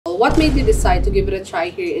what made you decide to give it a try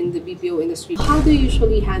here in the BPO industry? How do you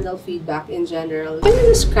usually handle feedback in general? Can you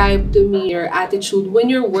describe to me your attitude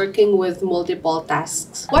when you're working with multiple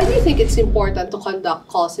tasks? Why do you think it's important to conduct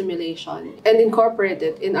call simulation and incorporate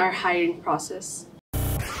it in our hiring process?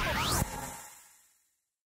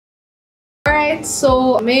 Alright,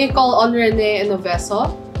 so may I call on Rene and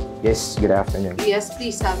Oveso? Yes, good afternoon. Yes,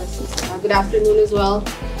 please have a seat. Good afternoon as well.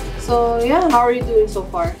 So yeah, how are you doing so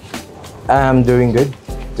far? I'm doing good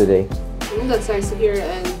today. That's nice to hear.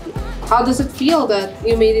 And how does it feel that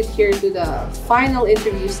you made it here to the final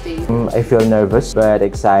interview stage? I feel nervous but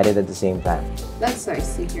excited at the same time. That's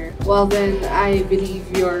nice to hear. Well then, I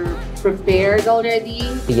believe you're prepared already?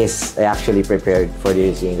 Yes, I actually prepared for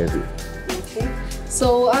this interview. Okay.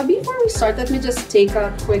 So before we start, let me just take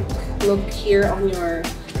a quick look here on your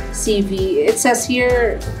CV. It says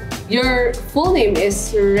here, your full name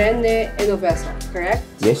is Rene Oveso, correct?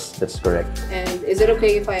 Yes, that's correct. And is it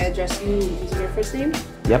okay if I address you using your first name?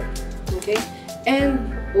 Yep. Okay.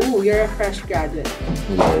 And oh, you're a fresh graduate.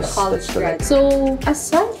 Yes, college that's grad. correct. So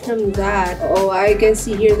aside from that, I can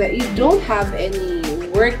see here that you don't have any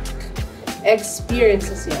work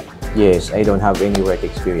experiences yet. Yes, I don't have any work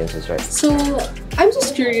experiences, right? So I'm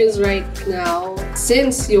just curious right now,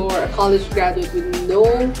 since you're a college graduate with no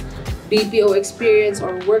BPO experience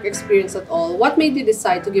or work experience at all, what made you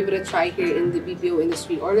decide to give it a try here in the BPO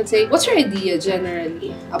industry? Or let's say, what's your idea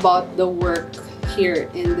generally about the work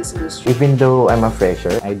here in this industry? Even though I'm a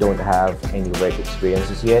fresher, I don't have any work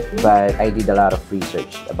experiences yet, but I did a lot of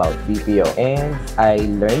research about BPO and I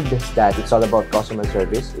learned that it's all about customer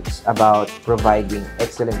service. It's about providing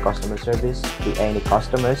excellent customer service to any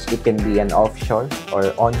customers. It can be an offshore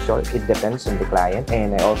or onshore. It depends on the client.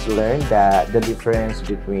 And I also learned that the difference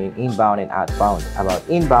between inbound and outbound. About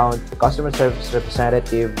inbound, the customer service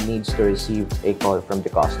representative needs to receive a call from the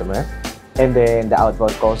customer. And then the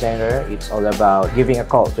outbound call center, it's all about giving a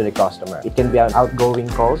call to the customer. It can be an outgoing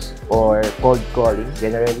calls or cold calling.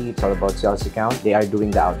 Generally, it's all about sales account. They are doing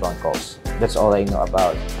the outbound calls. That's all I know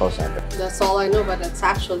about call center. That's all I know, but that's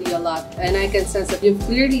actually a lot. And I can sense that you've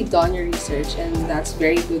clearly done your research and that's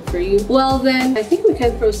very good for you. Well then, I think we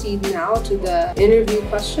can proceed now to the interview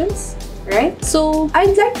questions, right? So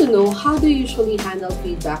I'd like to know, how do you usually handle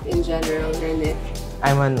feedback in general, Rene?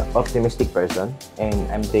 I'm an optimistic person and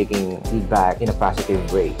I'm taking feedback in a positive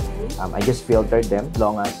way. I just filter them as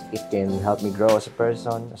long as it can help me grow as a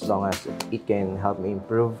person, as long as it can help me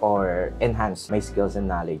improve or enhance my skills and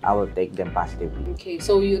knowledge. I will take them positively. Okay,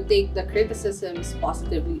 so you take the criticisms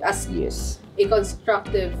positively as Yes. a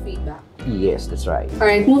constructive feedback. Yes, that's right.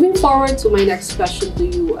 Alright, moving forward to my next question to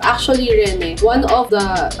you. Actually, Rene, one of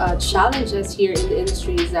the challenges here in the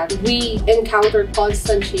industry is that we encounter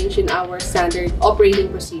constant change in our standard operating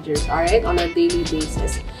procedures, alright, on a daily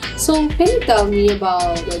basis. So, can you tell me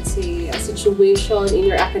about, let's say, a situation in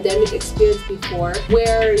your academic experience before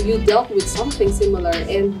where you dealt with something similar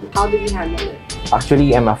and how did you handle it?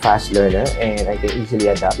 Actually, I'm a fast learner and I can easily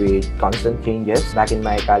adapt with constant changes. Back in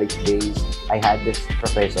my college days, I had this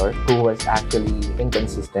professor who was actually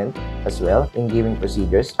inconsistent as well in giving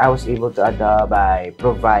procedures. I was able to adapt by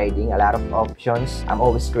providing a lot of options. I'm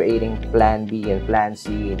always creating plan B and plan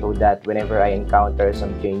C so that whenever I encounter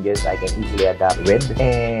some changes, I can easily adapt with.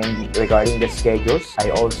 And regarding the schedules, I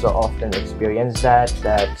also often experience that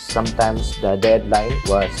sometimes the deadline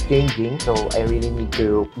was changing. So I really need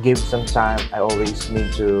to give some time. I always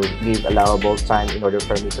need to give allowable time in order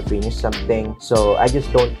for me to finish something. So I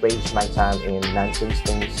just don't waste my time in nonsense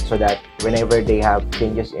things so that whenever they have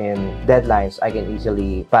changes in deadlines, I can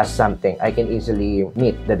easily pass something. I can easily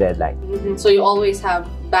meet the deadline. So you always have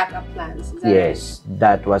backup plans? Is that yes, right?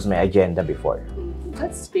 That was my agenda before.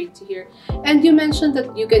 That's great to hear. And you mentioned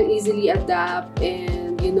that you can easily adapt and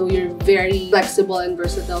you're very flexible and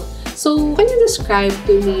versatile. So can you describe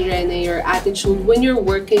to me, Rene, your attitude when you're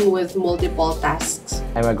working with multiple tasks?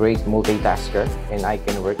 I'm a great multitasker and I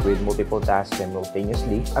can work with multiple tasks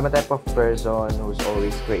simultaneously. I'm a type of person who's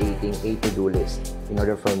always creating a to-do list in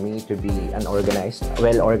order for me to be an organized,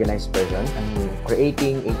 well-organized person. I'm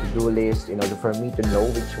creating a to-do list in order for me to know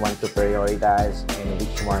which one to prioritize and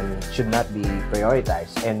which one should not be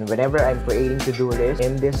prioritized. And whenever I'm creating to-do list,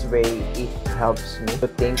 in this way, it helps me to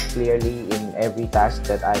think clearly in every task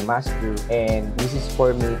that I must do. And this is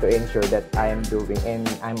for me to ensure that I am doing and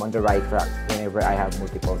I'm on the right track whenever I have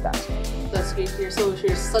multiple tasks. That's great to hear. So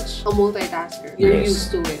you're such a multitasker. You're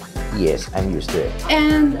used to it. Yes, I'm used to it.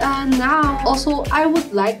 And now, also, I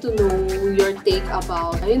would like to know your take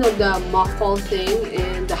about, the mock call thing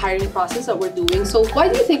and the hiring process that we're doing. So why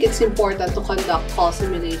do you think it's important to conduct call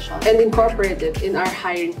simulation and incorporate it in our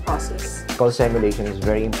hiring process? Call simulation is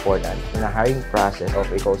very important in the hiring process of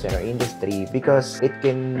a call center industry because it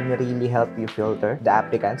can really help you filter the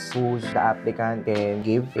applicants, whose the applicant can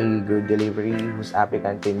give a good delivery, whose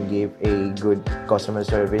applicant can give a good customer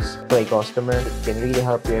service to a customer. It can really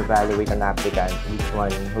help you evaluate an applicant, which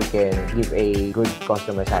one who can give a good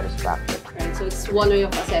customer satisfaction. Right, so it's one way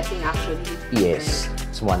of assessing actually. Yes, right?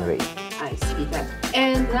 It's one way. I see that.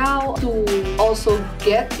 And now to also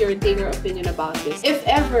get your tailor opinion about this. If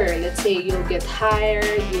ever, let's say you'll get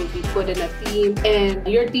hired, you'll be put in a team, and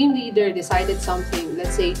your team leader decided something.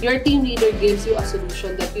 Let's say your team leader gives you a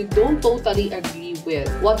solution that you don't totally agree with.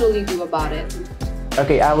 What will you do about it?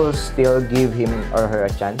 Okay, I will still give him or her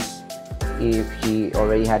a chance. If he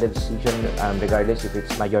already had a decision, regardless if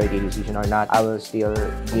it's majority decision or not, I will still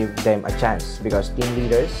give them a chance because team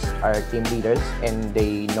leaders are team leaders and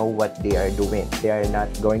they know what they are doing. They are not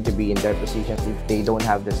going to be in their position if they don't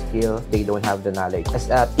have the skill, they don't have the knowledge. As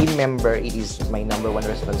a team member, it is my number one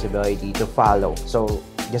responsibility to follow. So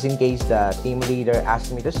just in case the team leader asks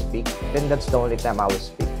me to speak, then that's the only time I will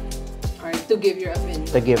speak. Alright, to give your opinion.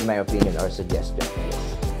 To give my opinion or suggestion.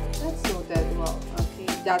 That's noted. Well, okay,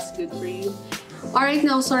 that's good for you. Alright,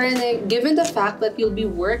 now, so Rene, given the fact that you'll be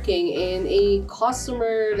working in a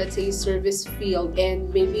customer, let's say, service field,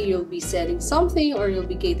 and maybe you'll be selling something or you'll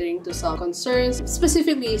be catering to some concerns,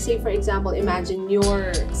 specifically, say, for example, imagine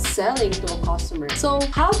you're selling to a customer. So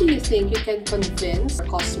how do you think you can convince a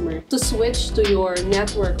customer to switch to your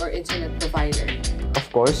network or internet provider?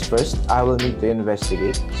 Of course, first, I will need to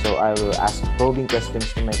investigate. So I will ask probing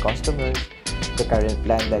questions to my customers, the current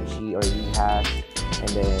plan that she or he has, and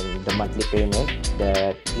then the monthly payment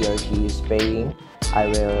that he or she is paying. I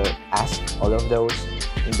will ask all of those,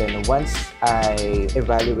 and then once I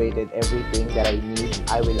evaluated everything that I need,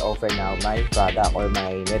 I will offer now my product or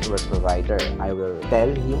my network provider. I will tell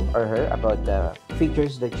him or her about the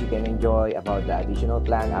features that you can enjoy, about the additional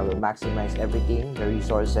plan. I will maximize everything, the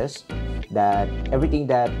resources, that everything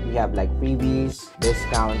that we have, like freebies,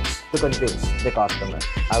 discounts, to convince the customer.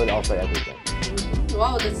 I will offer everything.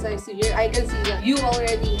 Wow, that's nice to hear. I can see that you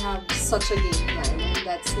already have such a game plan, and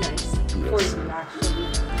that's nice for you actually.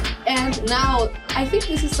 And now, I think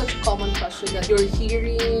this is such a common question that you're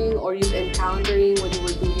hearing or you've encountering when you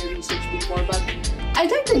were doing your research before, but I'd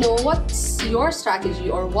like to know what's your strategy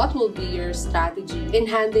or what will be your strategy in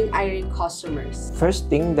handling irate customers? First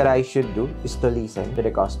thing that I should do is to listen to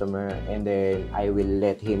the customer, and then I will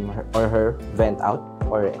let him or her vent out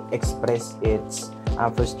or express its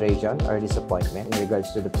frustration or disappointment in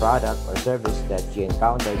regards to the product or service that she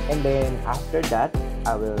encountered. And then after that,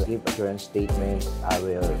 I will give assurance statement. I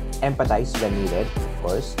will empathize when needed, of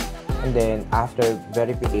course. And then after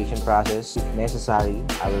verification process, if necessary,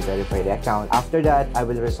 I will verify the account. After that, I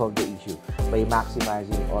will resolve the issue by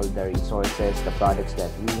maximizing all the resources, the products that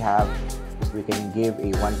we have. If we can give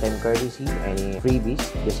a one-time courtesy, any freebies,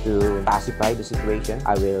 just to pacify the situation,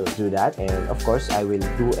 I will do that. And of course, I will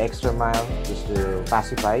do extra mile just to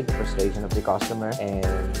pacify the frustration of the customer. And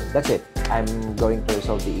that's it. I'm going to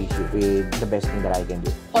resolve the issue with the best thing that I can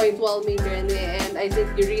do. Point well made, Rene, and I think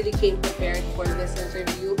you really came prepared for this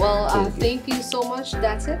interview. Well, thank you so much.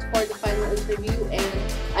 That's it for the final interview, and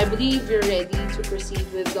I believe you're ready to proceed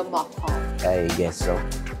with the mock call. I guess so.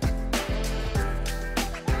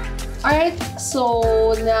 Alright,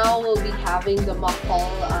 so now we'll be having the mock call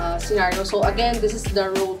scenario. So again, this is the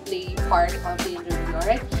role play part of the interview,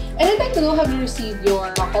 alright? And I'd like to know, have you received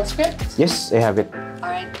your mock call script? Yes, I have it.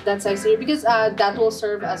 Alright, that's nice to hear because that will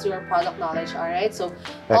serve as your product knowledge, alright? So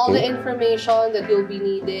all the information that you'll be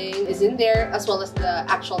needing is in there as well as the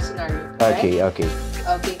actual scenario. Okay, right? okay.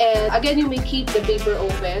 Okay, and again, you may keep the paper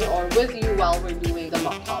open or with you while we're doing the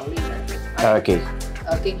mock call later. Alright? Okay.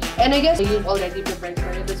 Okay, and I guess you've already prepared for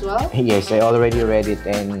it as well? Yes, I already read it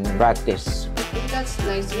and practice. Okay, that's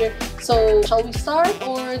nice to hear. So, shall we start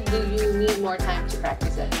or do you need more time to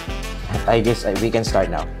practice it? I guess we can start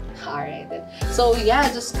now. Alright then. So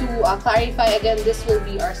yeah, just to clarify again, this will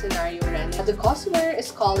be our scenario, Ren. The customer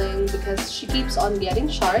is calling because she keeps on getting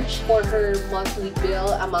charged for her monthly bill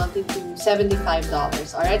amounting to $75.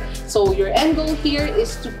 Alright? So your end goal here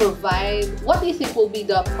is to provide what do you think will be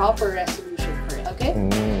the proper resolution for it, okay?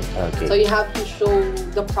 Okay. So you have to show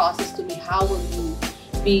the process to me. How will you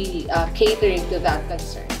be catering to that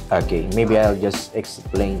concern? Okay, maybe I'll just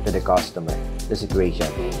explain to the customer the situation.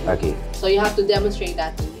 Okay. So you have to demonstrate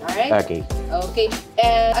that to me, alright? Okay. Okay.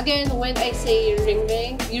 And again, when I say ring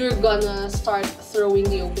ring, you're gonna start throwing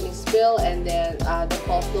the opening spiel and then the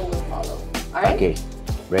call flow will follow. Alright? Okay.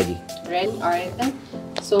 Ready. Ready? Alright then.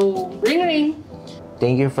 So ring ring.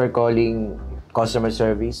 Thank you for calling customer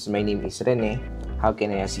service. My name is Rene. How can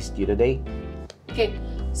I assist you today? Okay,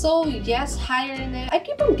 so yes, hi Rene. I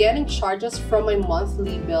keep on getting charges from my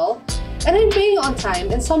monthly bill and I'm paying on time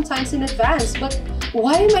and sometimes in advance, but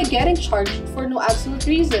why am I getting charged for no absolute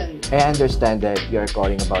reason? I understand that you're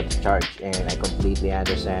calling about the charge and I completely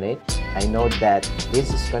understand it. I know that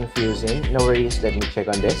this is confusing. No worries, let me check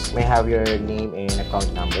on this. May I have your name and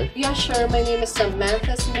account number? Yeah, sure. My name is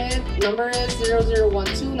Samantha Smith. Number is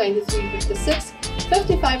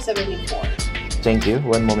 0012-9356-5574. Thank you.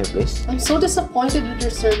 One moment, please. I'm so disappointed with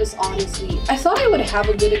your service, honestly. I thought I would have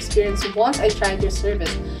a good experience once I tried your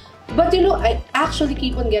service. But you know, I actually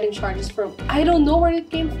keep on getting charges from, I don't know where it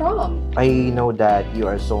came from. I know that you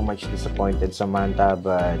are so much disappointed, Samantha,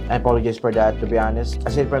 but I apologize for that, to be honest.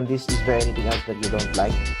 Aside from this, is there anything else that you don't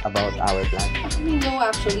like about our plan? No,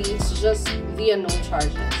 actually, it's just the unknown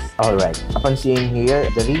charges. Alright, upon seeing here,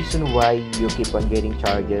 the reason why you keep on getting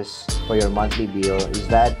charges for your monthly bill is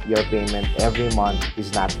that your payment every month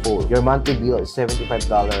is not full. Your monthly bill is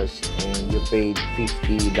 $75 and you paid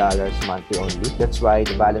 $50 monthly only. That's why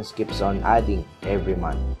the balance keeps on adding every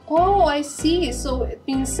month. Oh, I see. So it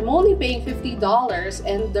means I'm only paying $50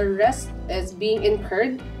 and the rest is being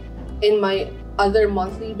incurred in my other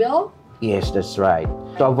monthly bill? Yes, that's right.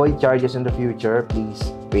 To avoid charges in the future,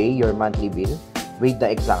 please pay your monthly bill with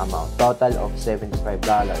the exact amount. Total of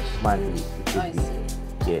 $75 monthly. I see.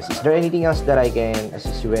 Yes. Is there anything else that I can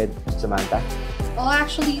assist you with, Samantha? Well,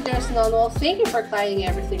 actually, there's none. Well, thank you for clarifying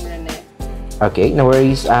everything, Rene. Okay, no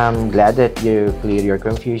worries. I'm glad that you cleared your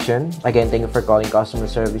confusion. Again, thank you for calling customer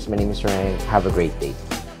service. My name is Rene. Have a great day.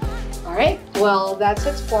 Alright, well, that's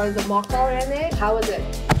it for the mock call, Rene. How was it?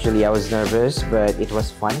 Actually, I was nervous, but it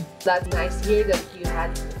was fun. That's nice to hear that you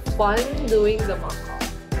had fun doing the mock call.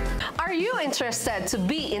 Are you interested to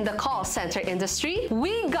be in the call center industry?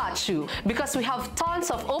 We got you because we have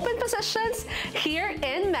tons of open positions here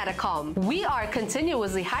in Metacom. We are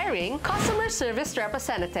continuously hiring customer service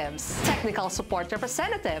representatives, technical support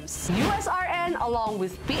representatives, USRN along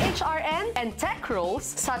with PHRN and tech roles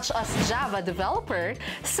such as Java developer,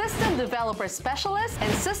 system developer specialist,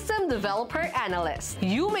 and system developer analyst.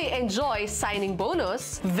 You may enjoy signing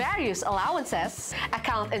bonus, various allowances,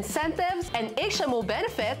 account incentives, and HMO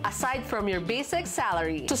benefit aside from your basic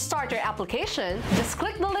salary. To start your application, just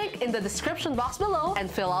click the link in the description box below and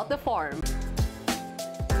fill out the form.